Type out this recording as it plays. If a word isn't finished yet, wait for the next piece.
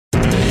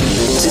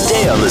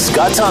Today on The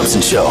Scott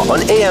Thompson Show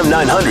on AM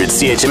 900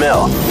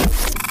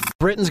 CHML.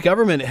 Britain's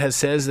government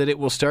says that it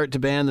will start to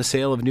ban the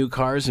sale of new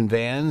cars and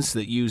vans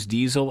that use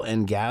diesel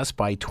and gas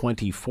by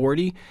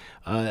 2040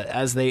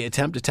 as they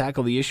attempt to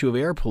tackle the issue of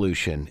air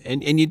pollution.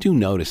 And you do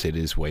notice it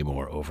is way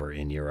more over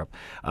in Europe.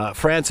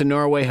 France and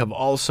Norway have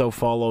also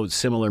followed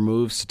similar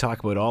moves. To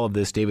talk about all of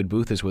this, David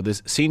Booth is with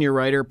us, senior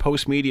writer,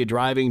 Postmedia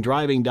Driving,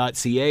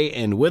 driving.ca,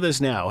 and with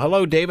us now.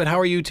 Hello, David. How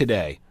are you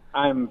today?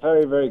 I'm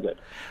very, very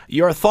good.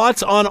 Your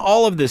thoughts on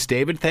all of this,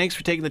 David? Thanks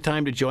for taking the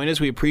time to join us.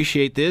 We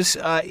appreciate this.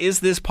 Is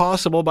this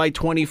possible by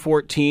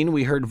 2014?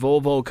 We heard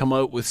Volvo come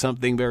out with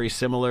something very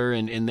similar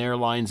in their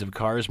lines of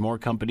cars. More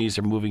companies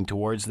are moving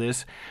towards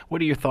this. What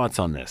are your thoughts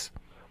on this?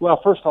 Well,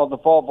 first of all, the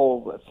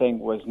Volvo thing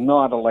was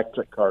not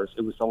electric cars.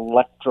 It was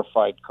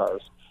electrified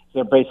cars.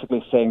 They're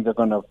basically saying they're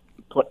going to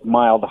put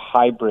mild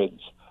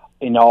hybrids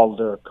in all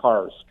their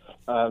cars.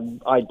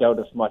 I doubt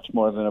as much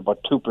more than about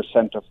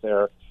 2% of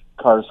their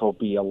cars will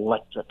be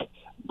electric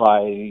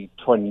by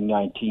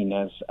 2019,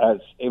 as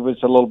it was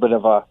a little bit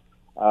of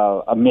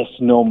a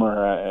misnomer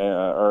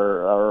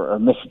or a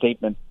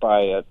misstatement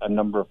by a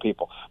number of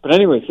people. But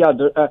anyways,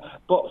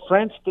 but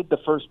France did the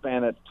first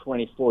ban at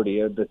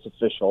 2040. That's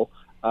official.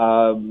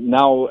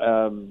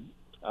 Now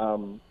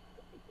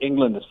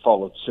England has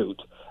followed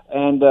suit,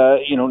 and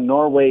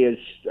Norway is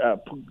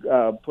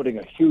putting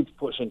a huge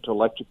push into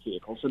electric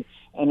vehicles,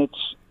 and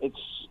it's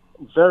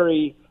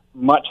very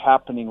much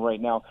happening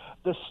right now.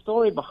 The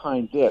story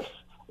behind this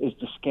is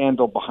the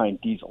scandal behind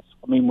diesels.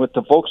 I mean, with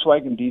the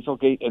Volkswagen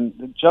Dieselgate,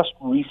 and just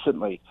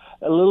recently,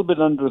 a little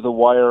bit under the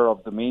wire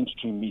of the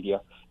mainstream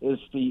media, is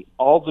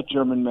all the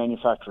German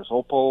manufacturers,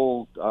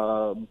 Opel,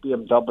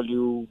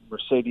 BMW,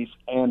 Mercedes,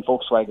 and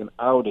Volkswagen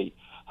Audi,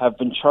 have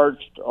been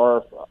charged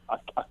or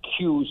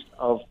accused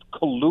of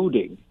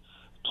colluding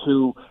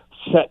to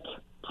set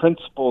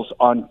principles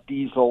on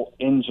diesel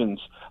engines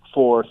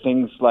for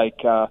things like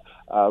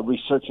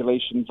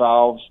recirculation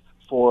valves,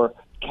 for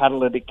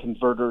catalytic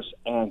converters,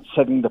 and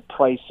setting the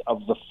price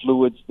of the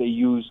fluids they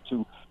use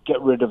to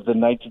get rid of the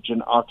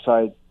nitrogen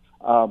oxide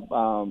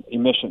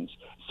emissions.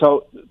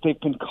 So they've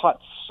been caught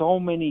so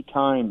many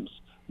times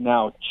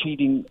now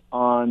cheating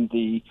on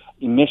the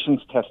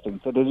emissions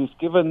testing that it has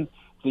given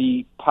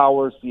the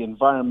powers, the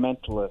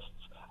environmentalists,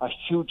 a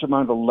huge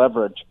amount of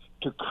leverage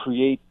to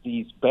create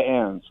these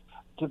bans.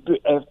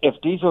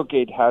 If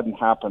Dieselgate hadn't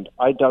happened,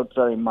 I doubt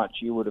very much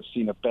you would have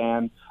seen a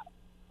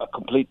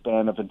complete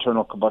ban of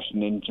internal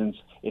combustion engines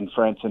in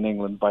France and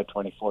England by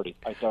 2040.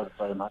 I doubt it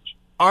very much.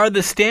 Are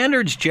the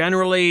standards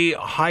generally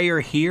higher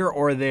here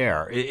or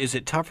there? Is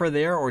it tougher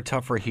there or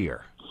tougher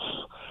here?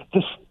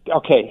 This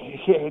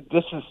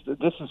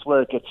is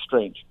where it gets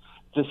strange.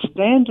 The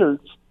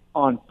standards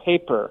on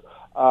paper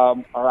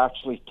are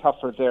actually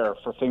tougher there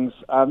for things,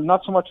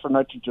 not so much for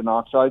nitrogen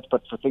oxides,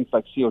 but for things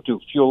like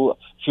CO2,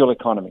 fuel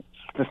economy.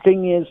 The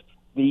thing is,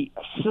 the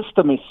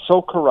system is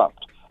so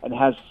corrupt and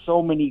has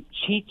so many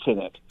cheats in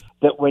it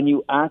that when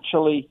you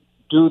actually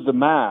do the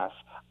math,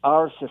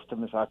 our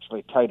system is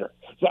actually tighter.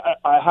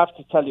 I have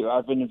to tell you,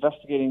 I've been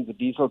investigating the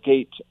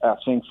Dieselgate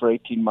thing for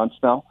 18 months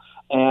now,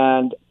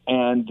 and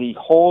the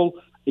whole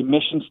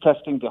emissions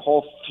testing, the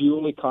whole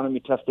fuel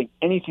economy testing,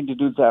 anything to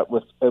do that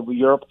with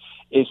Europe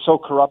is so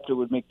corrupt it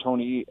would make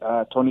Tony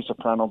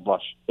Soprano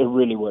blush. It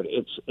really would.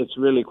 It's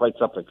really quite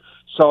something.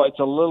 So it's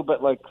a little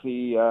bit like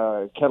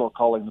the kettle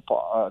calling the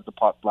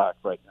pot black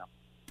right now.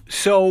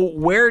 So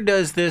where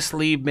does this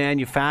leave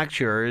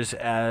manufacturers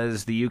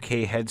as the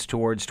UK heads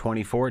towards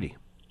 2040?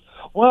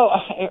 Well,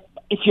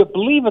 if you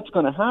believe it's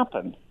going to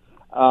happen,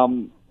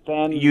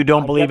 then... You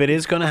don't believe it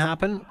is going to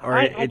happen? Or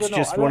it's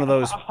just one of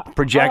those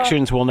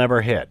projections we'll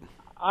never hit?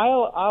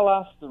 I'll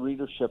ask the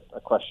readership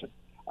a question,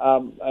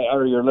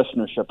 or your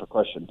listenership a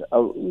question.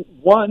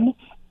 One,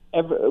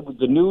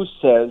 the news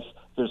says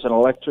there's an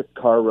electric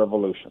car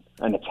revolution,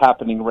 and it's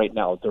happening right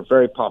now. They're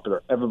very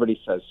popular.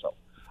 Everybody says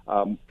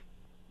so.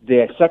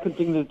 The second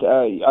thing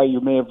that you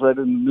may have read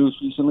in the news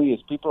recently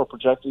is people are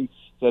projecting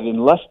that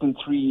in less than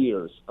 3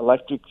 years,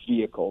 electric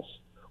vehicles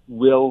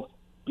will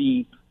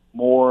be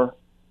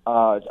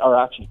are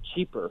actually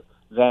cheaper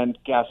than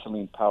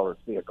gasoline-powered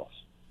vehicles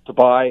to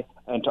buy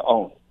and to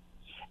own.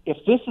 If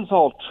this is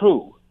all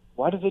true,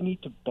 why do they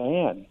need to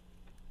ban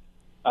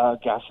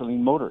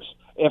gasoline motors?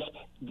 If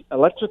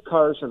electric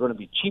cars are going to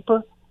be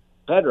cheaper,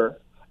 better,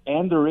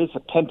 and there is a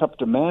pent-up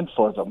demand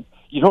for them,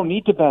 you don't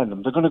need to ban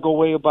them. They're going to go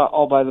away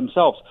all by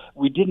themselves.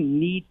 We didn't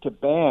need to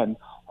ban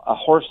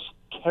horse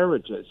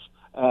carriages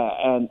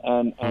at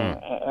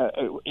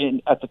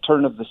the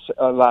turn of the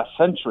last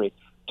century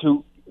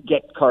to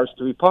get cars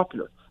to be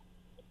popular.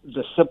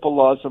 The simple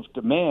laws of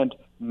demand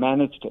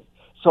managed it.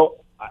 So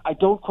I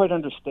don't quite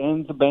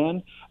understand the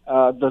ban.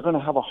 They're going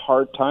to have a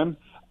hard time.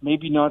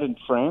 Maybe not in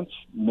France,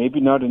 maybe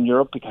not in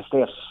Europe because they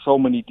have so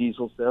many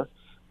diesels there.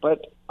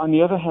 But on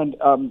the other hand,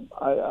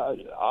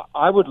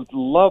 I would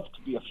love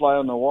to be a fly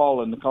on the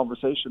wall in the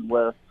conversation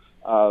where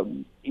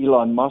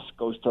Elon Musk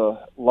goes to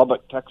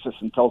Lubbock, Texas,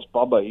 and tells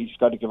Bubba he's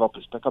got to give up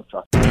his pickup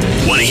truck.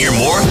 Want to hear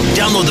more?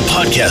 Download the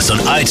podcast on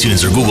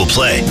iTunes or Google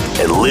Play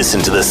and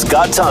listen to The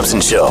Scott Thompson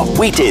Show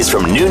weekdays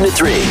from noon to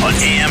 3 on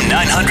AM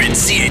 900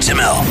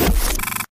 CHML.